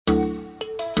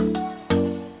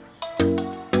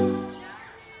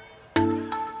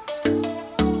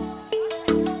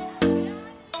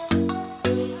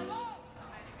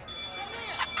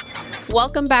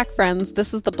Welcome back, friends.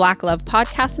 This is the Black Love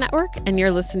Podcast Network, and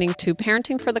you're listening to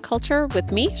Parenting for the Culture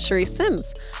with me, Cherise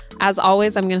Sims. As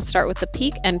always, I'm going to start with the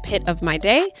peak and pit of my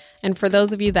day. And for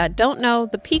those of you that don't know,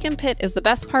 the peak and pit is the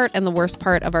best part and the worst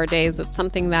part of our days. It's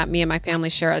something that me and my family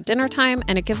share at dinner time,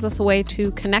 and it gives us a way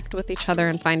to connect with each other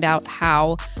and find out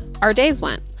how our days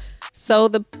went. So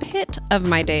the pit of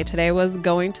my day today was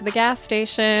going to the gas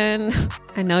station.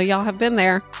 I know y'all have been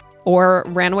there or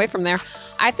ran away from there.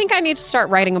 I think I need to start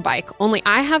riding a bike. Only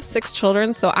I have 6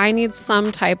 children, so I need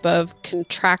some type of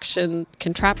contraption,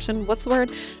 what's the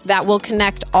word? That will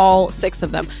connect all 6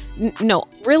 of them. No,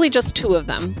 really just 2 of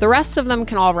them. The rest of them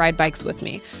can all ride bikes with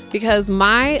me because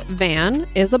my van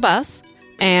is a bus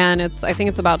and I think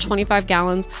it's about 25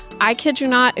 gallons. I kid you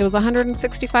not, it was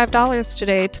 $165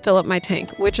 today to fill up my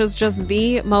tank, which is just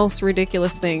the most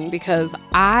ridiculous thing because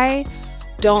I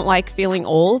don't like feeling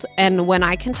old. And when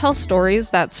I can tell stories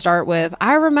that start with,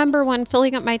 I remember when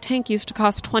filling up my tank used to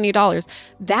cost $20,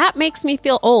 that makes me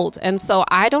feel old. And so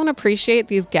I don't appreciate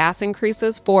these gas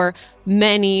increases for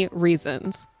many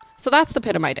reasons. So that's the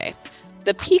pit of my day.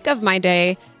 The peak of my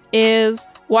day is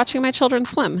watching my children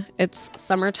swim. It's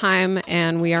summertime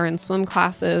and we are in swim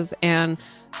classes and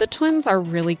the twins are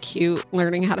really cute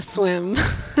learning how to swim.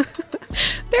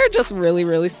 They're just really,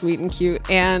 really sweet and cute.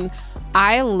 And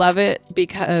I love it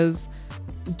because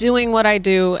doing what I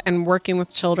do and working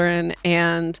with children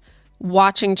and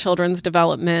watching children's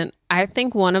development, I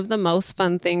think one of the most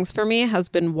fun things for me has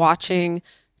been watching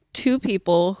 2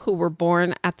 people who were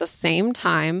born at the same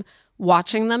time,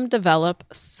 watching them develop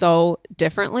so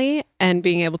differently and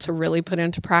being able to really put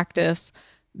into practice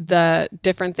the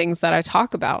different things that I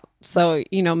talk about. So,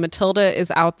 Matilda is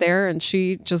out there and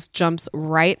she just jumps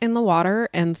right in the water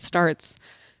and starts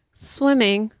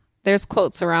swimming. There's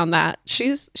quotes around that.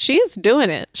 She's doing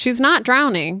it. She's not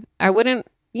drowning. I wouldn't,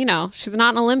 she's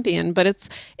not an Olympian, but it's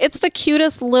the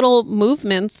cutest little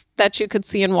movements that you could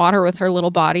see in water with her little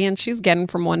body. And she's getting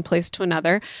from one place to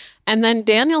another. And then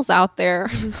Daniel's out there.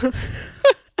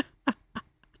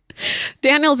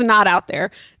 Daniel's not out there.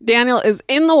 Daniel is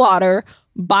in the water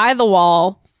by the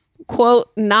wall,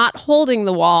 quote, not holding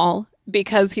the wall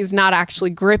because he's not actually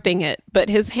gripping it, but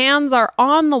his hands are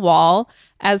on the wall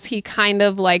as he kind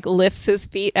of lifts his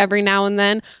feet every now and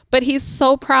then. But he's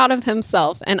so proud of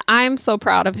himself. And I'm so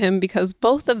proud of him because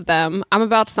both of them, I'm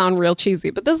about to sound real cheesy,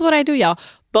 but this is what I do, y'all.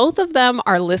 Both of them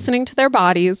are listening to their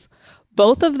bodies.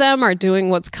 Both of them are doing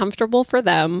what's comfortable for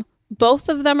them. Both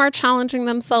of them are challenging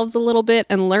themselves a little bit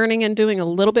and learning and doing a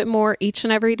little bit more each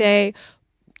and every day.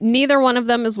 Neither one of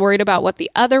them is worried about what the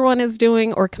other one is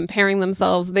doing or comparing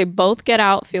themselves. They both get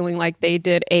out feeling like they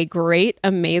did a great,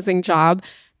 amazing job.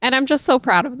 And I'm just so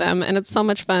proud of them. And it's so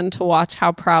much fun to watch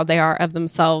how proud they are of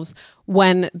themselves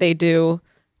when they do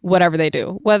whatever they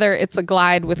do, whether it's a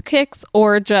glide with kicks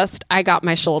or just I got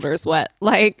my shoulders wet.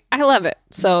 I love it.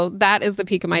 So that is the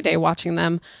peak of my day, watching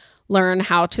them learn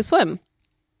how to swim.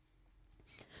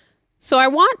 So I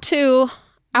want to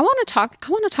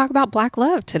talk about Black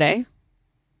love today.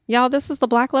 Y'all, this is the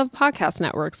Black Love Podcast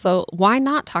Network, so why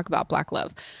not talk about Black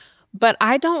love? But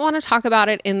I don't want to talk about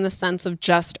it in the sense of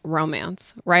just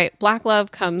romance, right? Black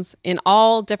love comes in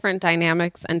all different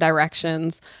dynamics and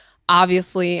directions.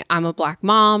 Obviously, I'm a Black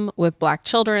mom with Black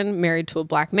children, married to a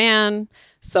Black man,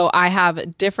 so I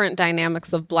have different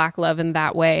dynamics of Black love in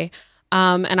that way.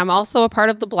 And I'm also a part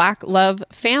of the Black love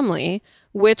family,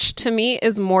 which to me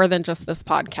is more than just this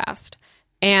podcast.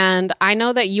 And I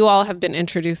know that you all have been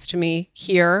introduced to me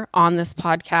here on this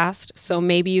podcast. So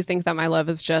maybe you think that my love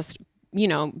is just,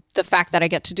 the fact that I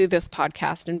get to do this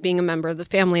podcast and being a member of the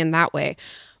family in that way.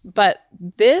 But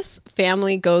this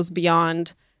family goes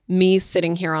beyond me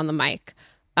sitting here on the mic.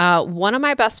 One of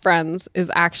my best friends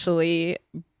is actually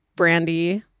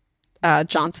Brandy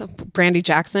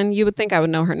Jackson. You would think I would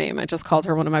know her name. I just called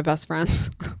her one of my best friends.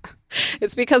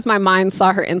 It's because my mind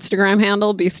saw her Instagram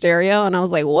handle be Stereo and I was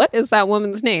like, what is that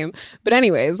woman's name? But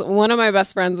anyways, one of my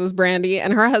best friends is Brandy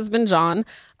and her husband, John.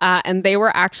 And they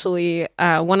were actually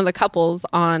one of the couples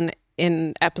on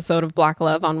an episode of Black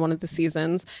Love on one of the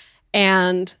seasons.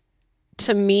 And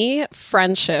to me,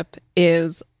 friendship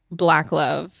is Black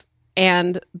love.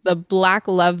 And the Black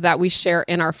love that we share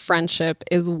in our friendship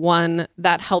is one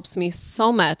that helps me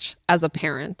so much as a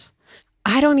parent.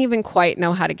 I don't even quite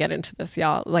know how to get into this,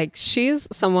 y'all. She's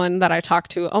someone that I talk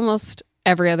to almost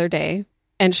every other day.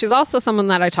 And she's also someone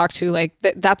that I talk to,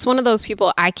 that's one of those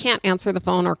people, I can't answer the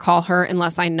phone or call her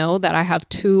unless I know that I have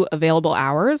 2 available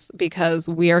hours because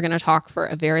we are going to talk for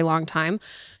a very long time.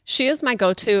 She is my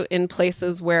go-to in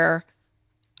places where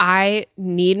I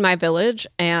need my village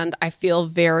and I feel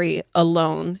very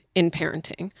alone in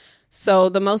parenting. So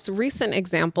the most recent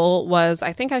example was,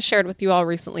 I think I shared with you all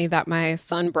recently that my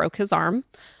son broke his arm.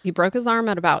 He broke his arm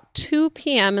at about 2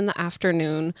 p.m. in the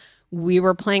afternoon. We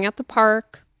were playing at the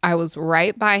park. I was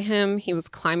right by him. He was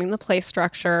climbing the play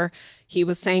structure. He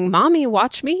was saying, "Mommy,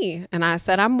 watch me." And I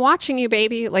said, "I'm watching you,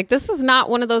 baby." Like, this is not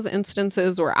one of those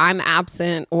instances where I'm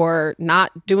absent or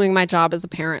not doing my job as a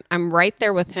parent. I'm right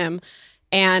there with him.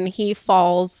 And he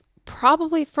falls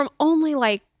probably from only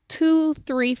like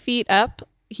 2-3 feet up.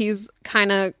 He's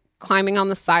kind of climbing on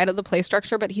the side of the play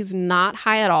structure, but he's not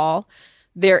high at all.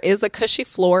 There is a cushy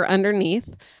floor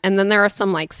underneath. And then there are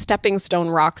some like stepping stone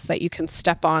rocks that you can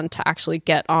step on to actually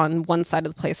get on one side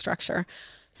of the play structure.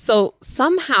 So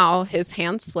somehow his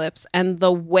hand slips, and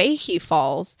the way he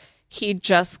falls, he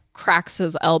just cracks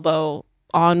his elbow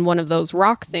on one of those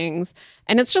rock things.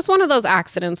 And it's just one of those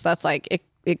accidents that's like,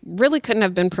 it really couldn't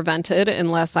have been prevented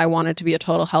unless I wanted to be a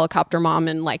total helicopter mom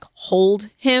and like hold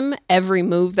him every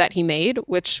move that he made,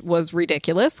 which was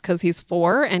ridiculous because he's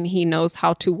 4 and he knows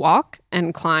how to walk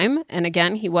and climb. And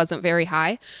again, he wasn't very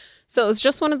high. So it was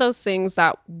just one of those things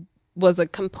that was a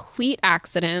complete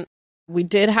accident. We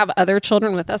did have other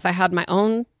children with us. I had my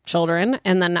own children,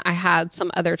 and then I had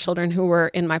some other children who were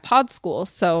in my pod school.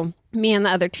 So me and the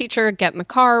other teacher get in the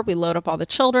car, we load up all the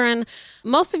children.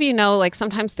 Most of you know, like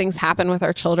sometimes things happen with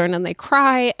our children and they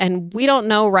cry, and we don't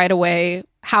know right away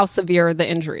how severe the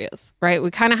injury is, right?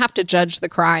 We kind of have to judge the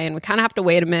cry, and we kind of have to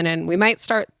wait a minute, and we might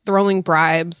start throwing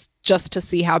bribes just to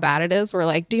see how bad it is. We're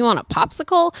like, "Do you want a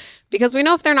popsicle?" Because we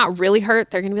know if they're not really hurt,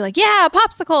 they're going to be like, "Yeah, a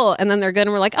popsicle." And then they're good,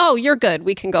 and we're like, "Oh, you're good.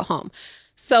 We can go home."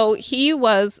 So he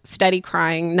was steady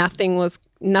crying. Nothing was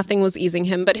easing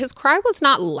him, but his cry was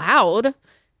not loud.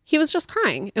 He was just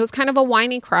crying. It was kind of a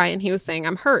whiny cry, and he was saying,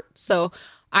 "I'm hurt." So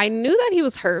I knew that he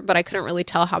was hurt, but I couldn't really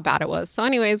tell how bad it was. So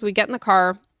anyways, we get in the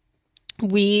car.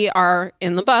 We are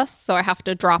in the bus, so I have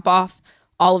to drop off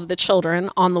all of the children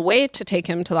on the way to take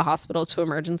him to the hospital, to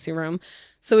emergency room.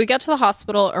 So we get to the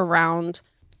hospital around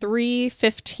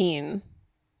 3:15,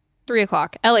 3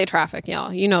 o'clock. LA traffic,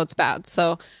 y'all. You know it's bad.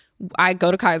 So I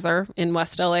go to Kaiser in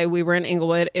West LA. We were in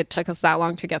Inglewood. It took us that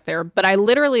long to get there. But I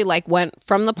literally like went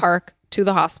from the park to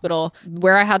the hospital.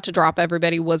 Where I had to drop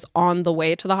everybody was on the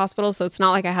way to the hospital. So it's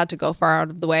not like I had to go far out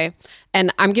of the way.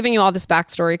 And I'm giving you all this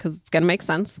backstory because it's going to make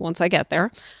sense once I get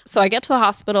there. So I get to the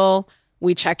hospital.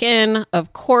 We check in.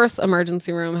 Of course,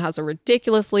 emergency room has a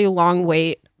ridiculously long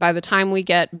wait. By the time we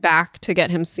get back to get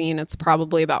him seen, it's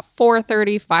probably about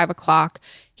 4:30, 5 o'clock.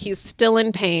 He's still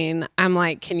in pain. I'm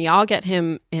like, "Can y'all get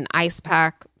him an ice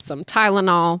pack, some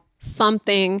Tylenol,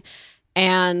 something?"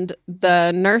 And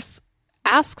the nurse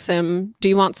asks him, "Do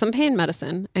you want some pain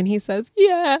medicine?" And he says,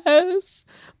 "Yes,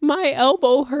 my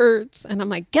elbow hurts." And I'm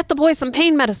like, "Get the boy some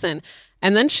pain medicine."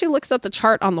 And then she looks at the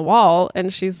chart on the wall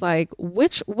and she's like,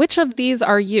 which of these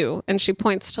are you? And she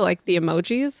points to like the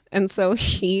emojis. And so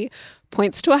he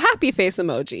points to a happy face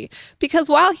emoji, because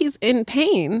while he's in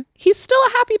pain, he's still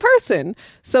a happy person.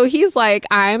 So he's like,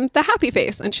 "I'm the happy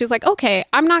face." And she's like, "Okay,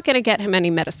 I'm not going to get him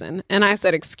any medicine." And I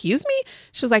said, "Excuse me?"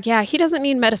 She was like, "Yeah, he doesn't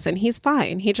need medicine. He's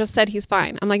fine. He just said he's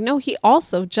fine." I'm like, "No, he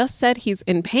also just said he's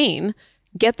in pain.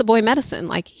 Get the boy medicine."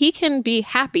 Like, he can be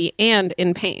happy and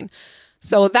in pain.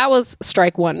 So that was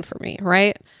strike one for me,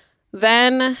 right?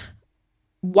 Then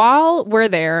while we're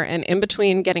there and in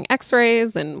between getting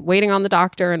x-rays and waiting on the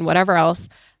doctor and whatever else,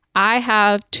 I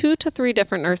have 2 to 3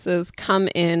 different nurses come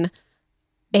in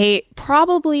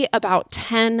probably about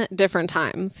 10 different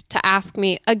times to ask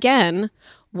me again,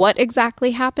 what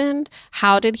exactly happened?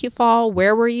 How did he fall?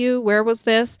 Where were you? Where was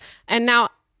this? And now,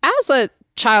 as a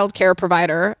child care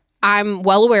provider, I'm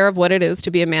well aware of what it is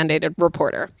to be a mandated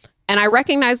reporter. And I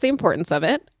recognize the importance of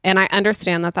it, and I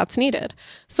understand that that's needed.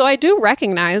 So I do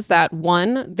recognize that,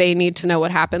 1, they need to know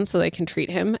what happened so they can treat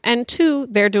him, and 2,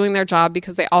 they're doing their job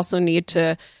because they also need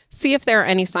to see if there are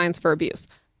any signs for abuse.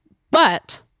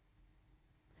 But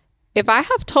if I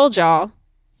have told y'all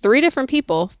 3 different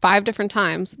people 5 different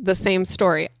times the same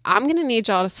story, I'm going to need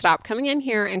y'all to stop coming in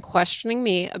here and questioning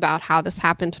me about how this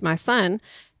happened to my son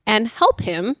and help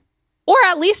him. Or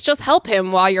at least just help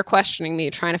him while you're questioning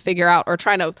me, trying to figure out or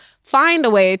trying to find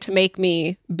a way to make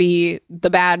me be the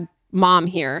bad mom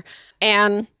here.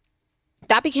 And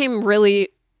that became really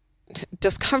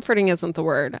discomforting isn't the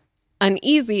word.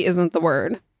 Uneasy isn't the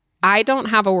word. I don't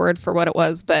have a word for what it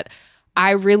was, but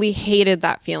I really hated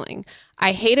that feeling.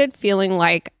 I hated feeling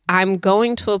like I'm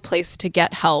going to a place to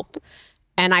get help,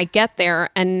 and I get there,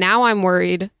 and now I'm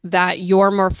worried that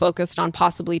you're more focused on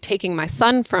possibly taking my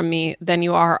son from me than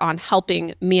you are on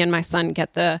helping me and my son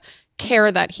get the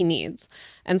care that he needs.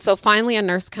 And so finally a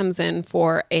nurse comes in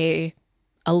for a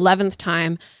 11th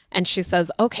time. And she says,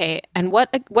 okay, and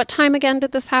what time again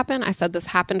did this happen? I said, this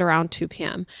happened around 2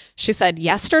 p.m. She said,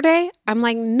 yesterday? I'm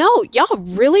like, no, y'all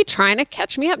really trying to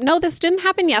catch me up? No, this didn't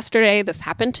happen yesterday. This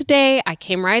happened today. I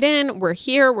came right in. We're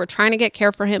here. We're trying to get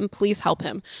care for him. Please help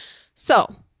him.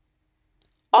 So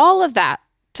all of that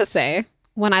to say,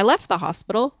 when I left the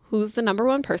hospital, who's the number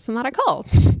one person that I called?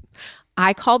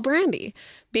 I called Brandy,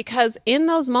 because in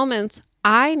those moments,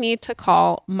 I need to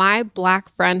call my Black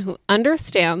friend who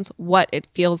understands what it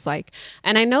feels like.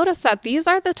 And I noticed that these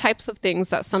are the types of things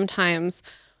that sometimes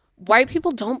white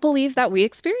people don't believe that we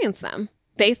experience them.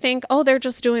 They think, oh, they're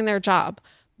just doing their job.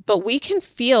 But we can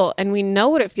feel, and we know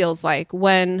what it feels like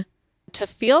when to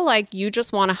feel like you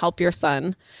just want to help your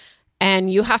son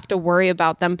and you have to worry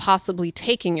about them possibly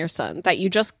taking your son, that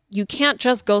you can't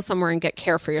just go somewhere and get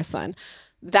care for your son.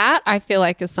 That, I feel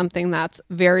like, is something that's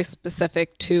very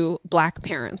specific to Black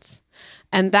parents.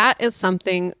 And that is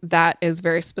something that is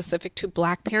very specific to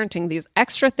Black parenting, these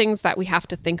extra things that we have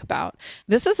to think about.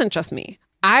 This isn't just me.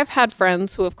 I've had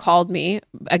friends who have called me,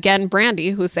 again, Brandy,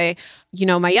 who say,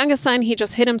 my youngest son, he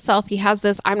just hit himself. He has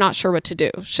this. I'm not sure what to do.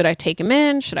 Should I take him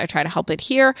in? Should I try to help it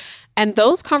here? And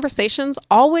those conversations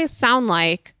always sound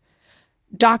like,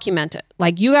 document it.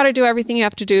 Like, you got to do everything you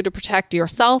have to do to protect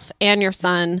yourself and your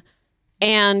son.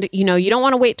 And, you don't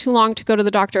want to wait too long to go to the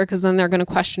doctor, because then they're going to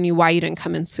question you why you didn't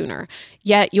come in sooner.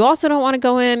 Yet you also don't want to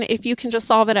go in if you can just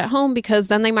solve it at home, because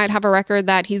then they might have a record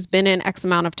that he's been in X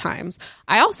amount of times.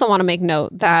 I also want to make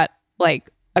note that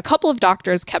a couple of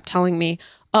doctors kept telling me,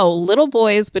 oh, little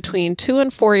boys between 2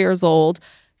 and 4 years old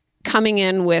coming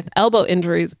in with elbow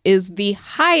injuries is the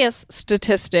highest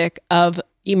statistic of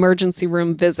emergency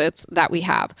room visits that we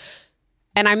have.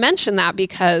 And I mention that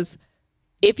because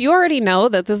if you already know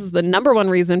that this is the number one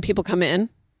reason people come in,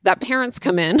 that parents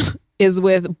come in, is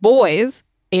with boys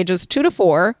ages 2 to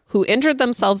 4 who injured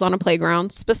themselves on a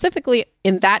playground, specifically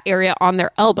in that area on their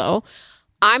elbow,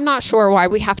 I'm not sure why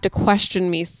we have to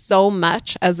question me so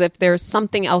much as if there's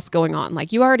something else going on.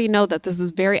 Like, you already know that this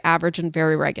is very average and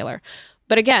very regular.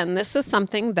 But again, this is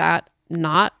something that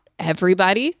not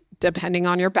everybody, depending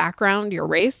on your background, your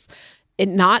race,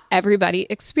 not everybody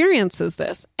experiences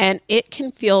this, and it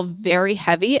can feel very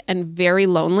heavy and very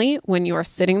lonely when you are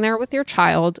sitting there with your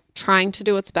child trying to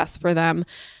do what's best for them,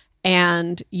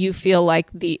 and you feel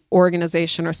like the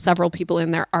organization or several people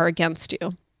in there are against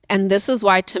you. And this is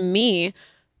why, to me,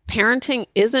 parenting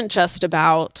isn't just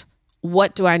about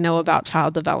what do I know about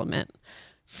child development.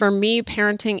 For me,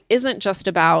 parenting isn't just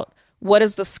about what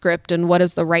is the script and what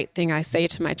is the right thing I say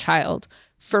to my child.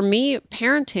 For me,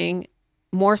 parenting,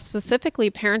 more specifically,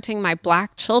 parenting my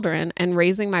Black children and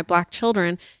raising my Black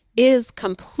children, is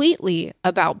completely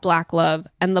about Black love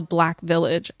and the Black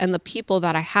village and the people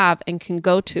that I have and can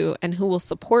go to and who will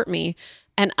support me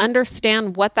and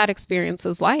understand what that experience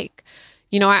is like.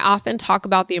 I often talk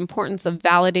about the importance of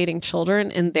validating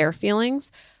children in their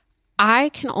feelings. I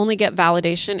can only get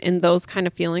validation in those kind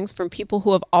of feelings from people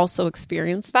who have also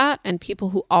experienced that and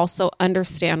people who also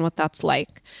understand what that's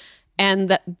like.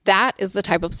 And that is the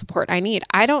type of support I need.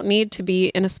 I don't need to be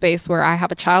in a space where I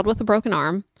have a child with a broken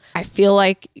arm. I feel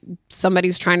like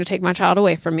somebody's trying to take my child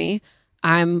away from me.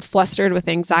 I'm flustered with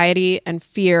anxiety and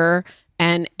fear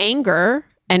and anger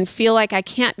and feel like I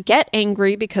can't get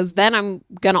angry because then I'm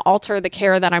going to alter the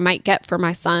care that I might get for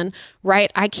my son, right?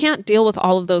 I can't deal with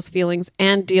all of those feelings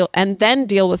and then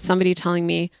deal with somebody telling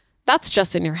me, that's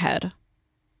just in your head.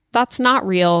 That's not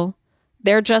real.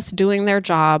 They're just doing their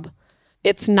job.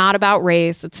 It's not about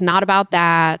race. It's not about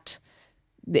that.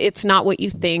 It's not what you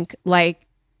think. Like,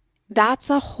 that's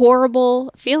a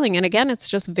horrible feeling. And again, it's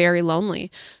just very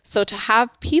lonely. So to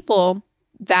have people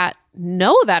that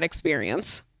know that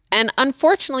experience and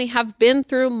unfortunately have been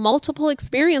through multiple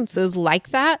experiences like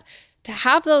that, to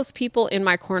have those people in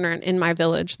my corner and in my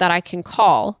village that I can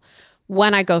call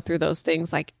when I go through those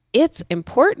things, like, it's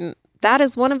important. That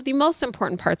is one of the most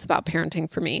important parts about parenting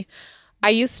for me. I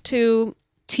used to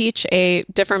teach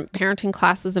different parenting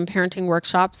classes and parenting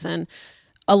workshops, and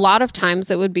a lot of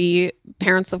times it would be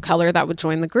parents of color that would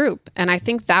join the group. And I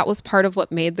think that was part of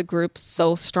what made the group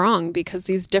so strong, because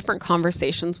these different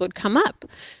conversations would come up.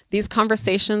 These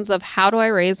conversations of, how do I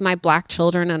raise my Black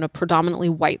children in a predominantly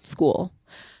white school?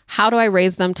 How do I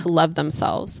raise them to love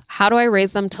themselves? How do I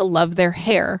raise them to love their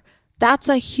hair? That's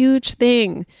a huge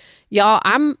thing. Y'all,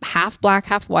 I'm half Black,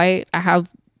 half white. I have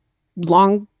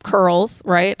long curls,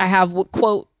 right? I have,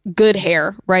 quote, good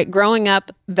hair, right? Growing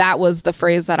up, that was the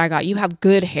phrase that I got. You have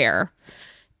good hair.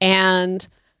 And,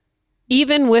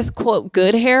 even with quote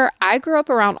good hair, I grew up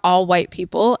around all white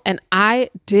people and I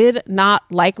did not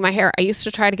like my hair. I used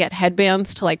to try to get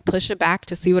headbands to like push it back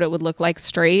to see what it would look like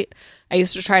straight. I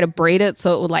used to try to braid it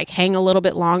so it would like hang a little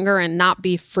bit longer and not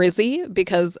be frizzy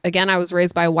because again, I was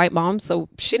raised by a white mom. So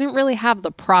she didn't really have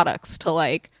the products to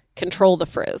like control the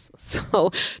frizz.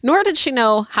 So nor did she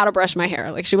know how to brush my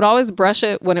hair. Like she would always brush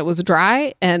it when it was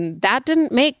dry and that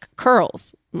didn't make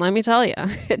curls. Let me tell you,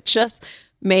 it just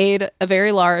made a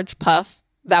very large puff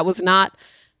that was not,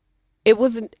 it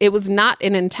was not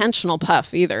an intentional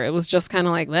puff either. It was just kind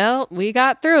of like, well, we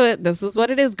got through it. This is what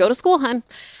it is. Go to school, hun.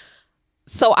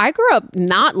 So I grew up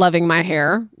not loving my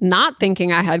hair, not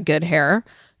thinking I had good hair,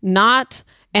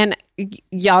 and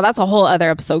y'all, that's a whole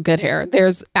other episode, good hair.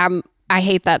 I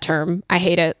hate that term. I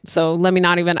hate it. So let me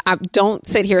not even, don't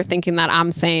sit here thinking that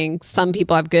I'm saying some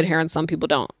people have good hair and some people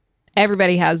don't.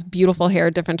 Everybody has beautiful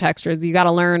hair, different textures. You got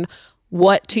to learn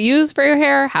what to use for your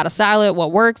hair, how to style it,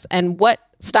 what works, and what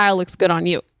style looks good on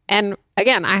you. And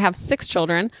again, I have 6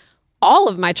 children. All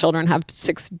of my children have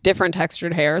 6 different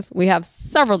textured hairs. We have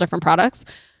several different products.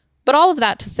 But all of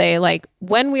that to say, like,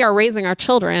 when we are raising our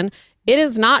children, it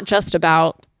is not just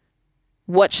about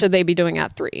what should they be doing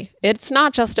at 3. It's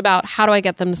not just about how do I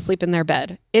get them to sleep in their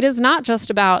bed. It is not just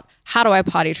about how do I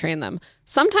potty train them.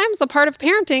 Sometimes a part of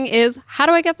parenting is how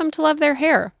do I get them to love their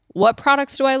hair? What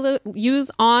products do I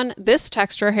use on this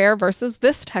texture hair versus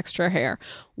this texture hair?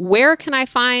 Where can I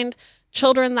find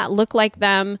children that look like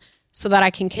them so that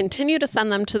I can continue to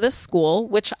send them to this school,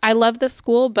 which I love this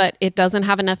school, but it doesn't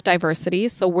have enough diversity.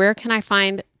 So where can I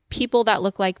find people that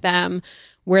look like them,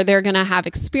 where they're going to have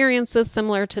experiences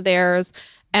similar to theirs?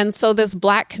 And so this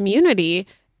Black community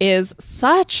is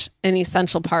such an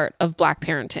essential part of Black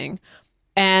parenting.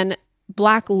 And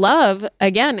Black love,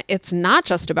 again, it's not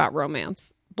just about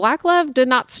romance. Black love did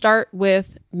not start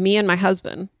with me and my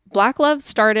husband. Black love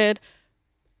started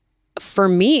for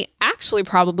me, actually,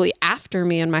 probably after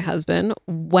me and my husband,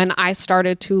 when I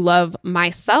started to love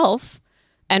myself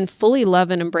and fully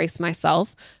love and embrace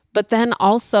myself, but then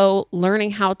also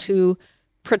learning how to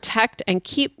protect and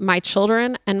keep my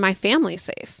children and my family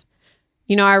safe.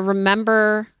 You know, I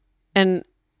remember, and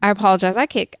I apologize, I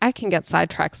can get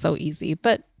sidetracked so easy,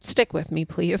 but stick with me,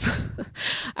 please.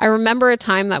 I remember a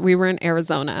time that we were in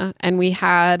Arizona and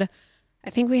I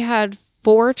think we had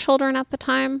 4 children at the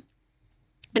time.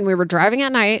 And we were driving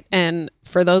at night. And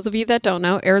for those of you that don't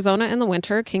know, Arizona in the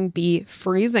winter can be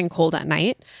freezing cold at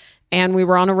night. And we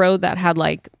were on a road that had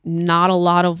like not a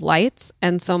lot of lights.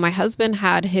 And so my husband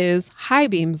had his high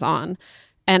beams on.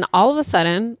 And all of a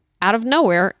sudden, out of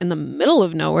nowhere, in the middle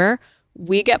of nowhere,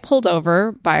 we get pulled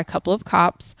over by a couple of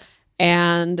cops.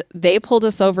 And they pulled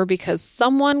us over because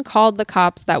someone called the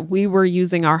cops that we were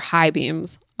using our high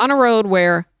beams on a road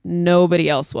where nobody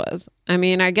else was. I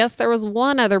mean, I guess there was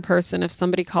one other person if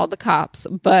somebody called the cops,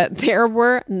 but there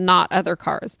were not other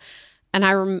cars. And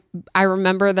I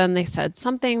remember then they said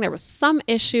there was some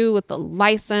issue with the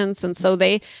license. And so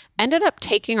they ended up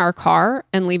taking our car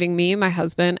and leaving me, my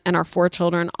husband, and our 4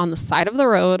 children on the side of the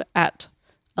road at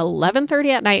 11:30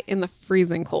 at night in the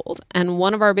freezing cold. And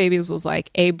one of our babies was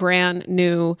like a brand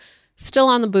new, still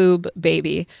on the boob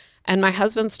baby. And my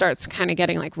husband starts kind of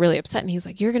getting like really upset. And he's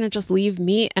like, you're going to just leave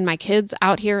me and my kids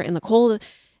out here in the cold,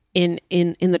 in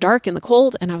the dark, in the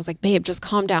cold. And I was like, babe, just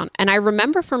calm down. And I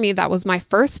remember for me, that was my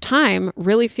first time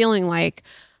really feeling like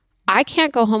I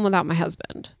can't go home without my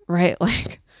husband, right?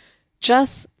 Like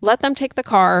just let them take the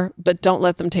car, but don't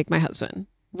let them take my husband.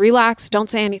 Relax. Don't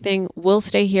say anything. We'll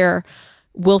stay here.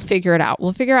 We'll figure it out.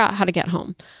 We'll figure out how to get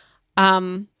home.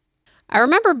 I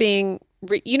remember being,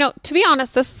 to be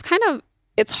honest, this is kind of,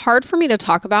 it's hard for me to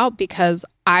talk about because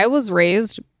I was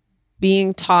raised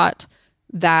being taught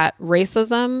that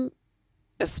racism,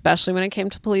 especially when it came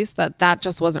to police, that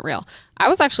just wasn't real. I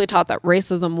was actually taught that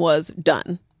racism was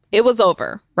done. It was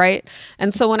over, right?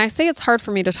 And so when I say it's hard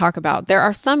for me to talk about, there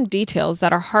are some details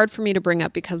that are hard for me to bring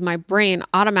up because my brain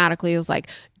automatically is like,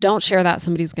 don't share that,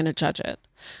 somebody's going to judge it.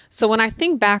 So when I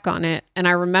think back on it, and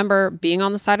I remember being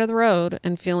on the side of the road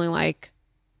and feeling like,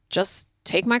 just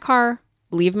take my car,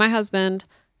 leave my husband.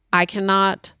 I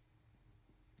cannot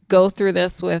go through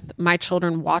this with my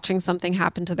children watching something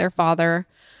happen to their father.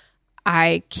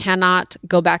 I cannot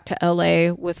go back to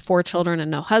LA with 4 children and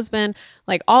no husband.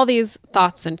 Like all these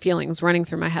thoughts and feelings running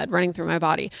through my head, running through my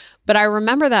body. But I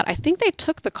remember that I think they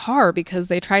took the car because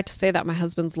they tried to say that my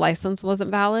husband's license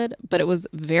wasn't valid, but it was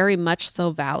very much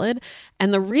so valid.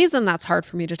 And the reason that's hard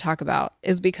for me to talk about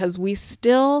is because we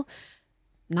still,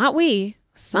 not we,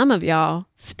 some of y'all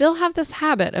still have this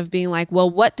habit of being like, well,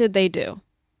 what did they do?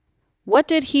 What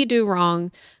did he do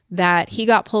wrong that he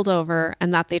got pulled over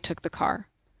and that they took the car?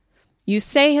 You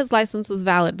say his license was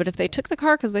valid, but if they took the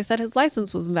car because they said his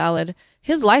license wasn't valid,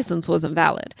 his license wasn't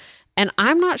valid. And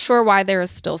I'm not sure why there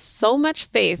is still so much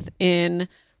faith in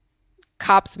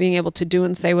cops being able to do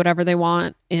and say whatever they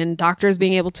want, in doctors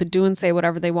being able to do and say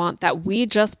whatever they want, that we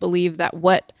just believe that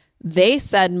what they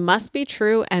said must be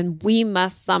true and we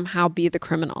must somehow be the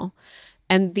criminal.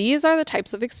 And these are the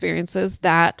types of experiences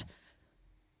that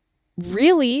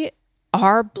really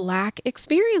are Black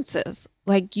experiences.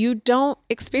 Like, you don't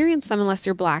experience them unless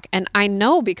you're Black. And I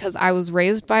know because I was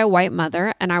raised by a white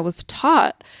mother and I was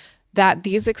taught that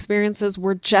these experiences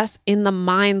were just in the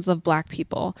minds of Black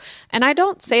people. And I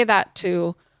don't say that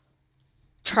to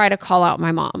try to call out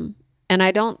my mom. And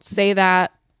I don't say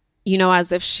that,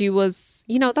 as if she was,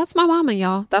 that's my mama,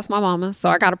 y'all. That's my mama. So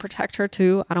I got to protect her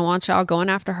too. I don't want y'all going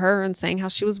after her and saying how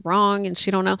she was wrong and she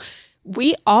don't know.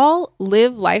 We all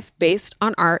live life based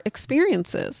on our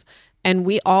experiences, and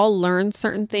we all learn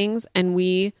certain things, and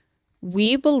we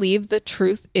believe the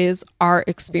truth is our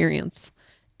experience.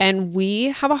 And we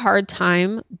have a hard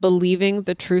time believing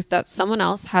the truth that someone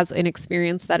else has an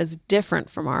experience that is different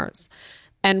from ours.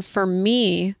 And for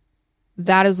me,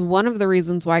 that is one of the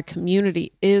reasons why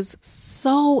community is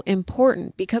so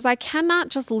important, because I cannot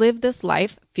just live this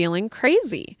life feeling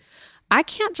crazy. I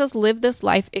can't just live this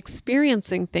life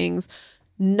experiencing things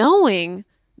knowing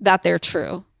that they're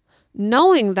true,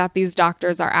 knowing that these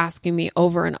doctors are asking me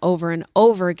over and over and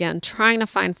over again, trying to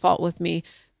find fault with me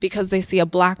because they see a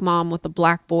Black mom with a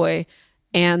Black boy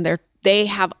and they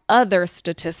have other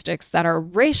statistics that are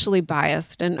racially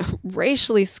biased and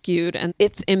racially skewed, and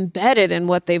it's embedded in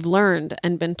what they've learned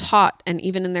and been taught and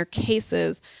even in their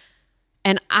cases.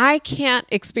 And I can't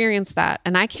experience that.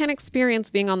 And I can't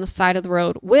experience being on the side of the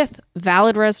road with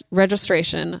valid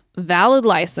registration, valid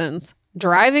license,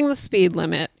 driving the speed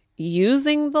limit,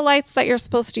 using the lights that you're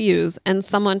supposed to use, and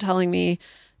someone telling me,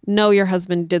 no, your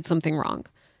husband did something wrong.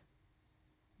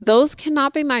 Those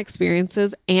cannot be my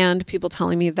experiences, and people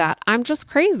telling me that I'm just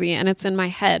crazy and it's in my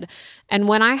head. And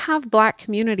when I have Black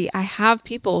community, I have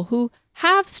people who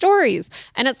have stories,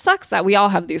 and it sucks that we all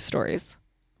have these stories.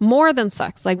 More than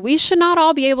sucks. Like, we should not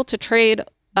all be able to trade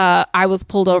I was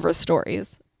pulled over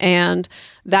stories, and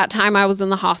that time I was in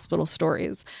the hospital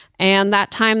stories, and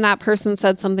that time that person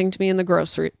said something to me in the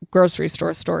grocery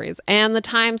store stories, and the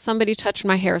time somebody touched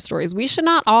my hair stories. We should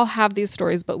not all have these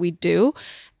stories, but we do.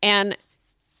 And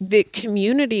the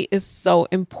community is so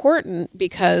important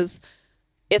because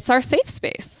it's our safe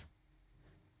space.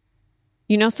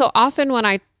 So often when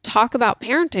I talk about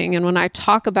parenting and when I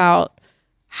talk about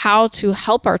how to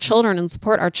help our children and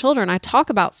support our children, I talk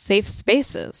about safe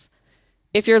spaces.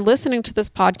 If you're listening to this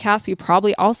podcast, you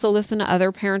probably also listen to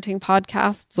other parenting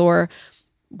podcasts or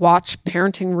watch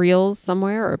parenting reels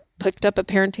somewhere or picked up a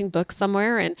parenting book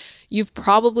somewhere. And you've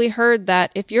probably heard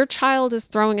that if your child is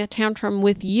throwing a tantrum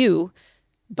with you,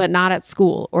 but not at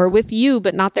school, or with you,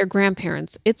 but not their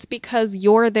grandparents, it's because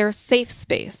you're their safe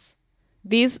space.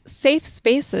 These safe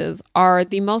spaces are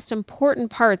the most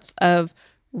important parts of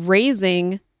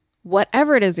raising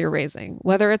whatever it is you're raising,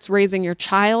 whether it's raising your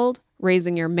child,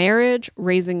 raising your marriage,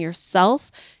 raising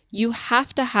yourself. You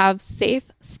have to have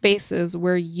safe spaces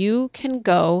where you can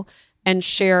go and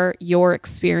share your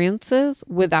experiences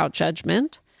without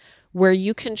judgment, where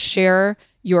you can share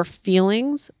your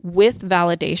feelings with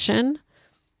validation,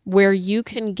 where you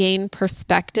can gain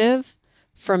perspective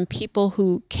from people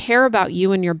who care about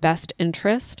you and your best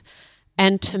interest.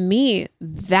 And to me,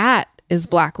 that is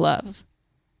Black love.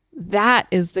 That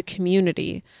is the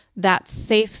community, that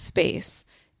safe space.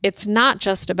 It's not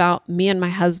just about me and my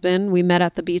husband. We met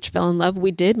at the beach, fell in love.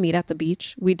 We did meet at the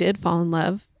beach. We did fall in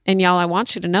love. And y'all, I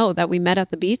want you to know that we met at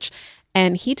the beach.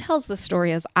 And he tells the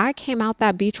story as I came out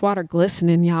that beach water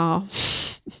glistening, y'all.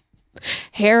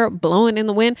 Hair blowing in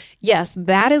the wind. Yes,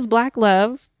 that is Black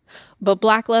love. But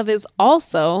Black love is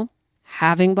also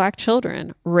having Black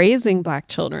children, raising Black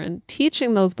children,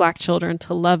 teaching those Black children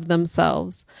to love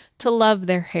themselves, to love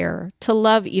their hair, to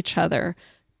love each other,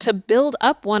 to build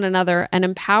up one another and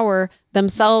empower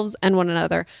themselves and one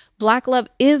another. Black love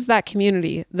is that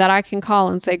community that I can call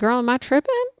and say, girl, am I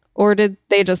tripping? Or did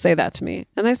they just say that to me?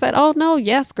 And they said, oh, no,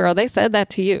 yes, girl, they said that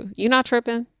to you. You not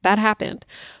tripping? That happened.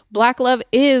 Black love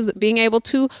is being able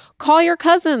to call your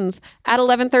cousins at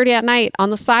 11:30 at night on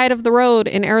the side of the road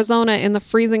in Arizona in the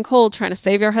freezing cold, trying to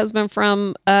save your husband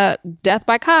from death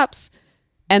by cops,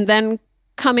 and then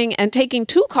coming and taking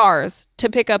 2 cars to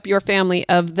pick up your family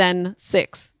of then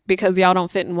 6 because y'all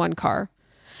don't fit in one car.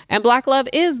 And Black love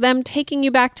is them taking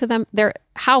you back to their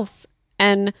house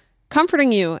and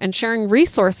comforting you and sharing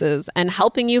resources and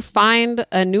helping you find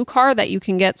a new car that you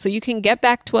can get so you can get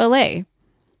back to LA.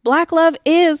 Black love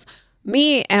is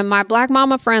me and my Black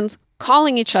mama friends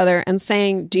calling each other and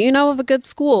saying, do you know of a good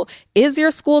school? Is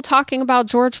your school talking about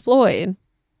George Floyd?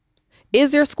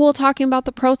 Is your school talking about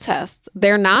the protests?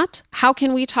 They're not. How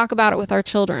can we talk about it with our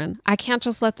children? I can't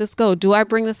just let this go. Do I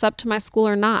bring this up to my school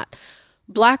or not?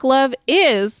 Black love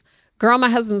is, girl, my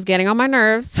husband's getting on my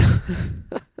nerves.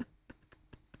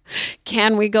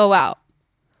 Can we go out?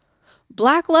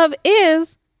 Black love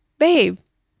is, babe,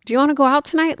 do you want to go out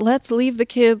tonight? Let's leave the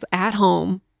kids at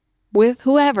home with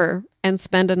whoever and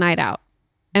spend a night out.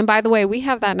 And by the way, we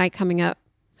have that night coming up.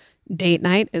 Date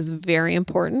night is very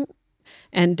important.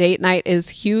 And date night is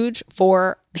huge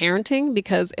for parenting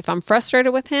because if I'm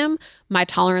frustrated with him, my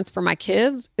tolerance for my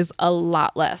kids is a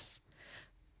lot less.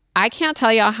 I can't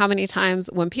tell y'all how many times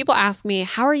when people ask me,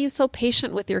 how are you so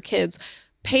patient with your kids?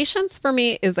 Patience for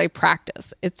me is a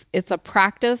practice. It's a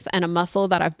practice and a muscle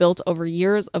that I've built over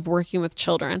years of working with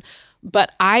children.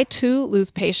 But I too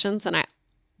lose patience, and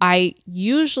I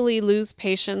usually lose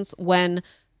patience when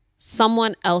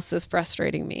someone else is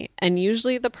frustrating me. And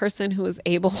usually the person who is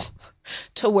able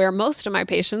to wear most of my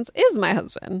patience is my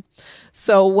husband.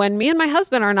 So when me and my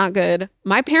husband are not good,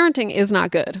 my parenting is not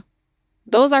good.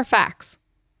 Those are facts.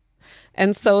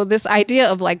 And so this idea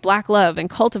of like Black love and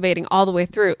cultivating all the way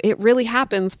through, it really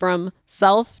happens from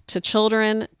self to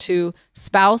children to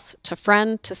spouse to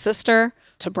friend to sister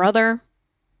to brother.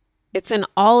 It's in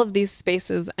all of these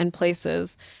spaces and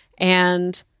places.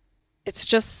 And it's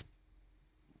just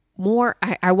more,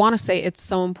 I want to say it's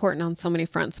so important on so many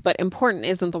fronts, but important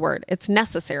isn't the word. It's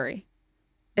necessary.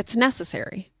 It's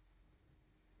necessary.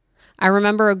 I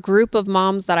remember a group of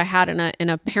moms that I had in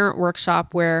a parent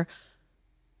workshop where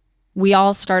we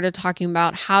all started talking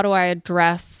about how do I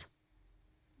address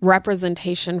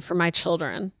representation for my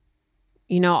children.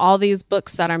 You know, all these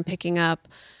books that I'm picking up,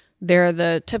 they're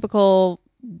the typical,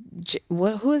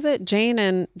 who is it? Jane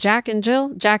and Jack and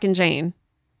Jill? Jack and Jane.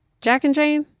 Jack and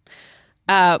Jane?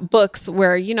 Books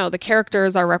where, you know, the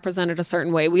characters are represented a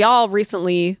certain way. We all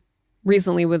recently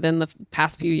within the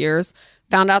past few years,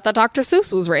 found out that Dr.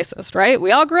 Seuss was racist, right?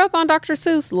 We all grew up on Dr.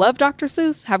 Seuss, love Dr.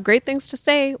 Seuss, have great things to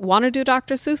say, want to do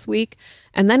Dr. Seuss week.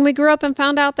 And then we grew up and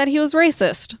found out that he was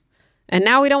racist. And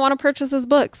now we don't want to purchase his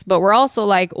books. But we're also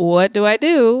like, what do I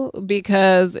do?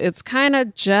 Because it's kind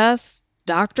of just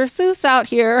Dr. Seuss out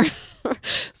here.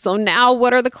 So now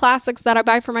what are the classics that I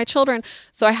buy for my children?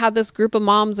 So I had this group of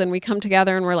moms and we come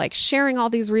together and we're like sharing all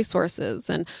these resources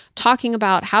and talking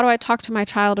about how do I talk to my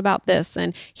child about this?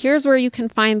 And here's where you can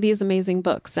find these amazing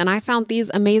books. And I found these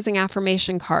amazing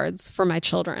affirmation cards for my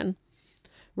children,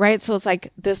 right? So it's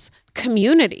like this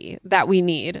community that we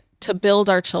need to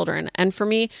build our children. And for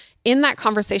me, in that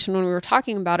conversation, when we were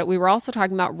talking about it, we were also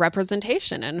talking about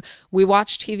representation. And we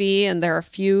watch TV and there are a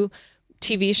few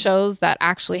TV shows that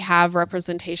actually have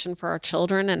representation for our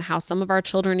children and how some of our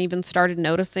children even started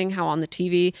noticing how on the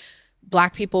TV,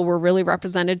 Black people were really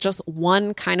represented just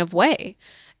one kind of way.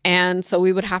 And so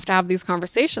we would have to have these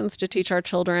conversations to teach our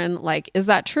children, like, is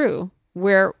that true?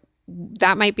 Where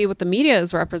that might be what the media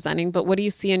is representing, but what do you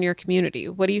see in your community?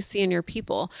 What do you see in your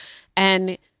people?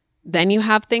 And then you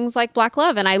have things like Black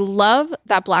love. And I love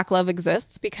that Black love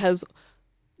exists because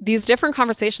these different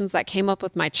conversations that came up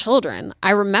with my children,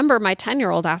 I remember my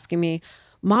 10-year-old asking me,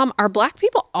 Mom, are Black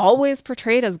people always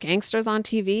portrayed as gangsters on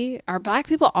TV? Are Black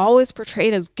people always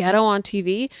portrayed as ghetto on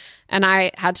TV? And I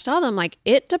had to tell them, like,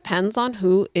 it depends on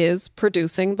who is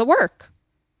producing the work.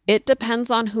 It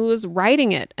depends on who is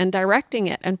writing it and directing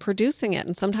it and producing it.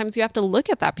 And sometimes you have to look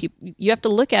at that. You have to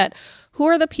look at who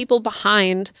are the people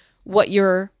behind what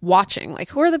you're watching,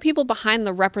 like who are the people behind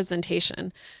the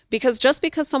representation? Because just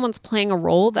because someone's playing a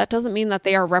role, that doesn't mean that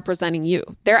they are representing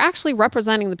you. They're actually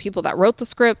representing the people that wrote the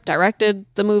script, directed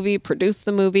the movie, produced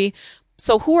the movie.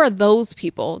 So who are those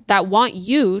people that want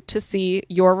you to see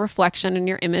your reflection and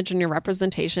your image and your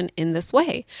representation in this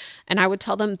way? And I would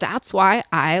tell them that's why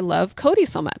I love Cody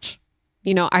so much.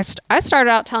 You know, I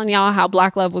started out telling y'all how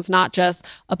Black love was not just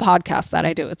a podcast that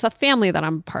I do. It's a family that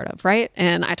I'm a part of, right?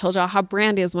 And I told y'all how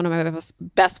Brandy is one of my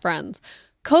best friends.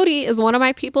 Cody is one of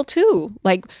my people too.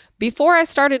 Like before I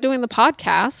started doing the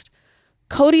podcast,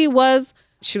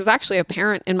 she was actually a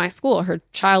parent in my school. Her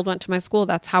child went to my school.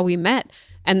 That's how we met.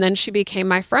 And then she became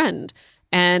my friend.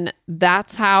 And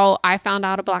that's how I found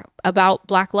out about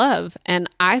Black love. And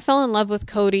I fell in love with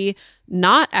Cody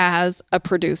not as a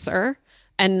producer,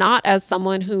 and not as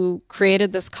someone who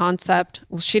created this concept.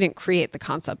 Well, she didn't create the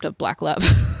concept of Black love.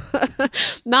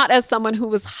 Not as someone who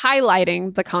was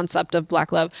highlighting the concept of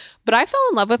Black love. But I fell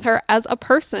in love with her as a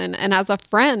person and as a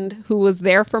friend who was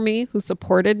there for me, who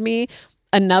supported me,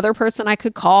 another person I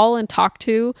could call and talk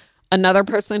to another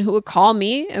person who would call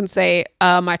me and say,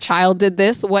 my child did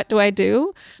this, what do I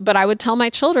do? But I would tell my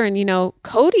children,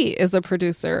 Cody is a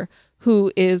producer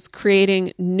who is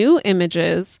creating new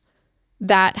images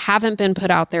that haven't been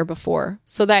put out there before,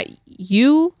 so that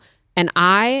you and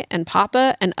I and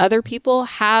Papa and other people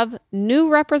have new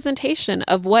representation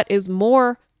of what is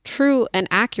more true and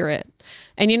accurate.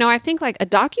 And, I think like a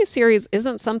docuseries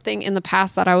isn't something in the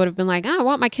past that I would have been like, I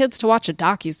want my kids to watch a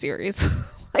docuseries.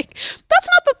 Like, that's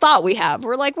not the thought we have.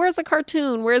 We're like, where's a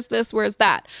cartoon? Where's this? Where's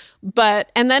that?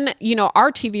 And then,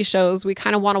 our TV shows, we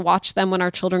kind of want to watch them when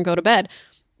our children go to bed.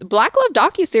 The Black Love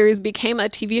docuseries became a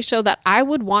TV show that I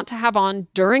would want to have on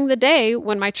during the day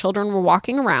when my children were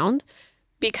walking around,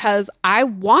 because I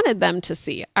wanted them to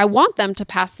see. I want them to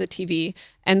pass the TV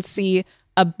and see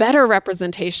a better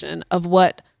representation of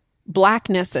what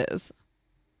Blackness is.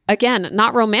 Again,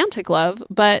 not romantic love,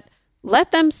 but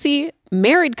let them see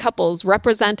married couples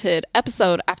represented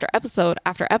episode after episode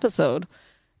after episode,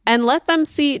 and let them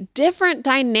see different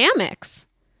dynamics.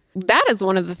 That is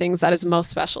one of the things that is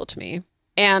most special to me.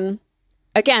 And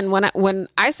again, when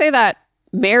I say that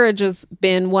marriage has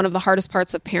been one of the hardest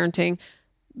parts of parenting,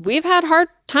 we've had hard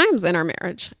times in our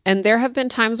marriage. And there have been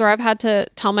times where I've had to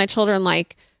tell my children,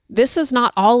 like, this is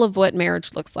not all of what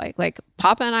marriage looks like. Like,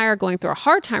 Papa and I are going through a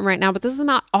hard time right now, but this is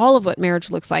not all of what marriage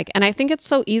looks like. And I think it's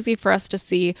so easy for us to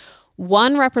see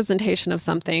one representation of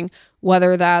something,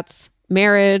 whether that's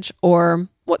marriage or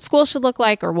what school should look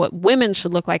like or what women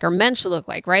should look like or men should look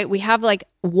like, right? We have like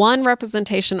one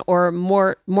representation, or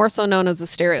more so known as a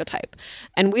stereotype.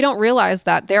 And we don't realize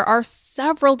that there are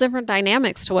several different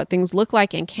dynamics to what things look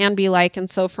like and can be like. And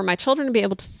so for my children to be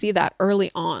able to see that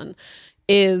early on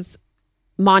is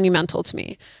monumental to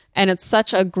me. And it's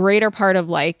such a greater part of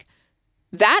like,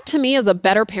 that to me is a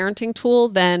better parenting tool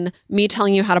than me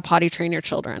telling you how to potty train your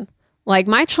children. Like,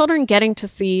 my children getting to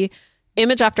see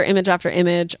image after image after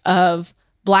image of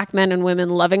Black men and women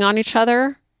loving on each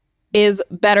other is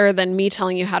better than me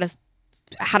telling you how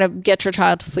to get your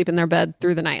child to sleep in their bed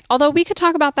through the night. Although we could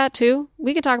talk about that too.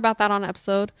 We could talk about that on an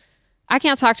episode. I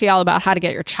can't talk to y'all about how to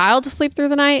get your child to sleep through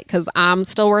the night because I'm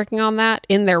still working on that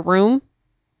in their room.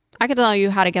 I could tell you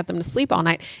how to get them to sleep all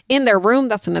night in their room.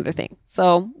 That's another thing.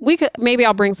 So maybe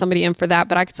I'll bring somebody in for that,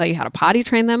 but I could tell you how to potty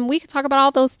train them. We could talk about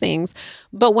all those things.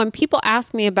 But when people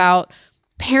ask me about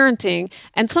parenting,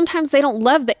 and sometimes they don't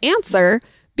love the answer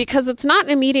because it's not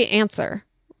an immediate answer.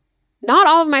 Not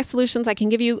all of my solutions I can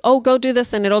give you, go do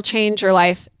this and it'll change your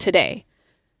life today.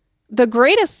 The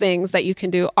greatest things that you can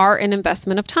do are an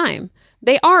investment of time.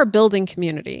 They are building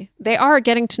community. They are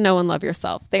getting to know and love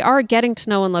yourself. They are getting to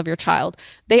know and love your child.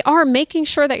 They are making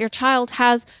sure that your child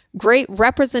has great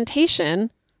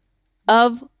representation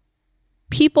of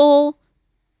people,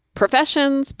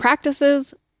 professions,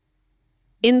 practices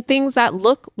in things that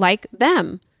look like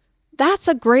them. That's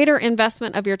a greater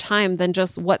investment of your time than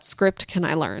just what script can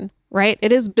I learn, right?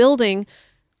 It is building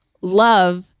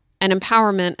love and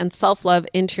empowerment and self-love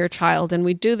into your child. And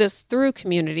we do this through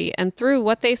community and through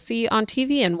what they see on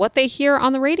TV and what they hear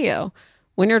on the radio.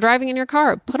 When you're driving in your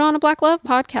car, put on a Black Love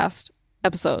podcast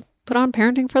episode, put on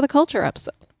Parenting for the Culture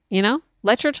episode,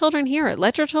 let your children hear it.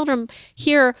 Let your children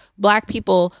hear Black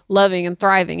people loving and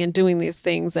thriving and doing these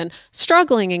things and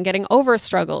struggling and getting over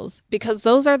struggles, because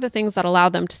those are the things that allow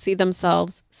them to see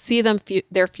themselves, see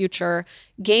their future,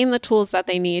 gain the tools that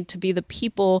they need to be the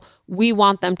people we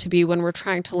want them to be when we're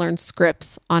trying to learn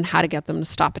scripts on how to get them to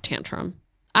stop a tantrum.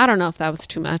 I don't know if that was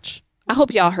too much. I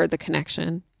hope y'all heard the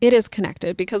connection. It is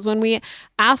connected, because when we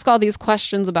ask all these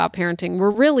questions about parenting,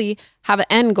 we really have an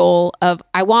end goal of,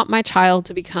 I want my child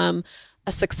to become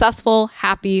a successful,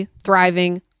 happy,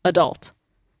 thriving adult.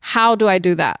 How do I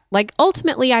do that? Like,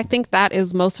 ultimately, I think that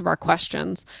is most of our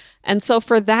questions. And so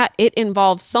for that, it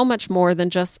involves so much more than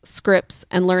just scripts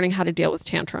and learning how to deal with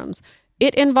tantrums.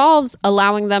 It involves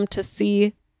allowing them to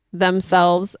see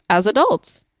themselves as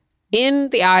adults in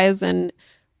the eyes and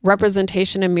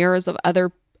representation and mirrors of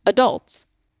other adults.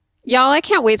 Y'all, I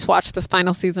can't wait to watch this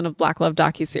final season of Black Love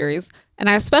docuseries, and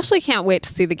I especially can't wait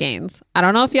to see the Gaines. I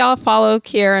don't know if y'all follow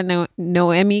Kiera and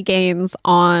Noemi Gaines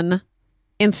on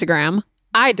Instagram.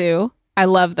 I do. I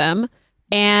love them.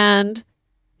 And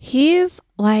he's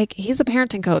a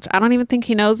parenting coach. I don't even think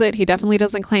he knows it. He definitely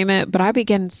doesn't claim it, but I be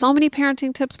getting so many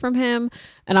parenting tips from him,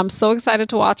 and I'm so excited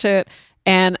to watch it.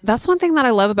 And that's one thing that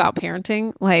I love about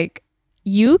parenting. Like,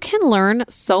 you can learn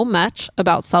so much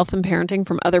about self and parenting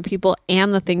from other people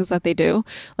and the things that they do.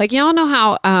 Like, y'all know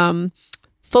how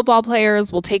football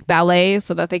players will take ballet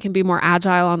so that they can be more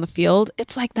agile on the field.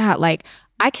 It's like that. Like,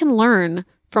 I can learn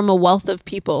from a wealth of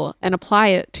people and apply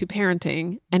it to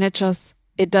parenting, and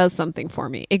it it does something for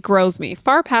me. It grows me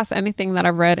far past anything that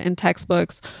I've read in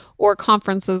textbooks or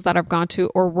conferences that I've gone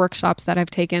to or workshops that I've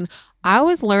taken. I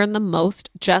always learn the most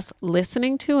just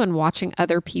listening to and watching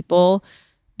other people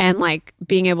and like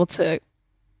being able to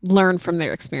learn from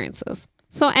their experiences.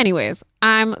 So anyways,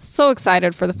 I'm so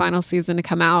excited for the final season to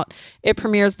come out. It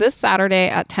premieres this Saturday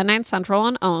at 10, 9 Central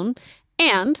on OWN,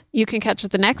 and you can catch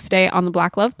it the next day on the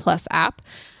Black Love Plus app.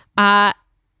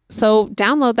 So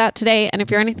download that today. And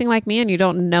if you're anything like me and you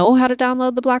don't know how to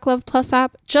download the Black Love Plus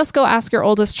app, just go ask your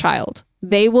oldest child.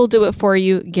 They will do it for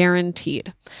you,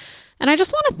 guaranteed. And I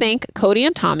just want to thank Cody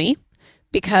and Tommy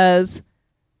because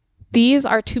these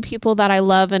are two people that I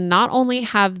love. And not only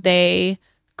have they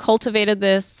cultivated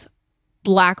this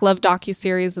Black Love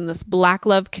docuseries and this Black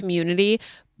Love community,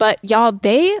 but y'all,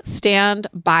 they stand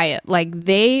by it. Like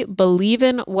they believe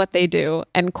in what they do.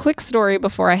 And quick story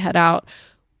before I head out.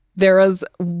 There was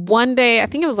one day, I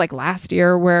think it was like last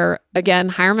year, where again,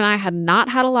 Hiram and I had not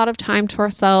had a lot of time to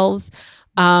ourselves.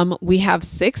 We have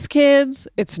 6 kids.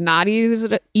 It's not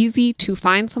easy to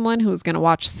find someone who's going to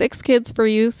watch 6 kids for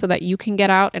you so that you can get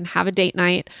out and have a date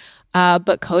night.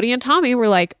 But Cody and Tommy were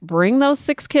like, bring those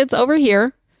 6 kids over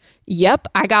here. Yep,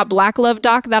 I got Black Love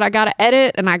doc that I got to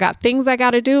edit and I got things I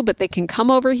got to do, but they can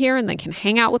come over here and they can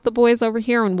hang out with the boys over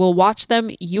here and we'll watch them.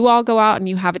 You all go out and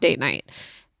you have a date night.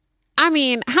 I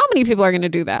mean, how many people are going to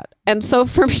do that? And so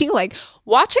for me, like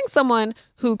watching someone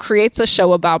who creates a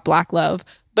show about Black love,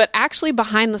 but actually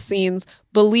behind the scenes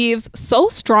believes so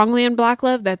strongly in Black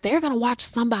love that they're going to watch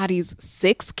somebody's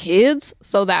 6 kids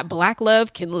so that Black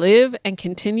love can live and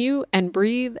continue and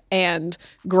breathe and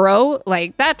grow.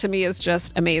 Like that to me is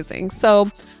just amazing.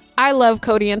 So I love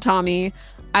Cody and Tommy.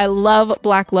 I love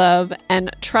Black love.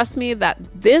 And trust me that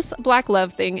this Black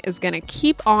love thing is going to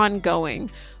keep on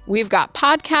going. We've got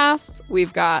podcasts,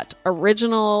 we've got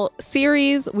original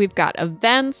series, we've got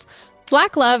events.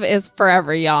 Black love is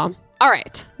forever, y'all. All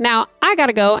right, now I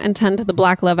gotta go and tend to the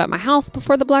Black love at my house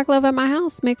before the Black love at my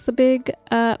house makes a big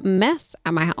mess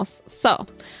at my house. So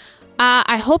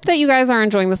I hope that you guys are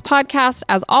enjoying this podcast.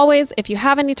 As always, if you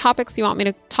have any topics you want me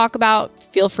to talk about,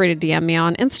 feel free to DM me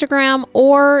on Instagram,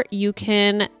 or you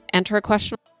can enter a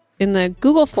question in the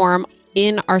Google form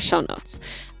in our show notes.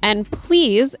 And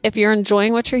please, if you're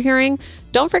enjoying what you're hearing,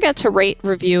 don't forget to rate,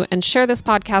 review, and share this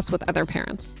podcast with other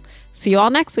parents. See you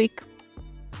all next week.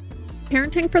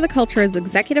 Parenting for the Culture is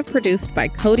executive produced by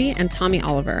Cody and Tommy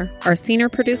Oliver. Our senior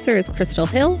producer is Crystal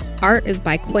Hill. Art is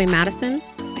by Coy Madison.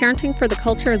 Parenting for the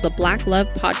Culture is a Black Love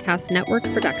Podcast Network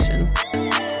production.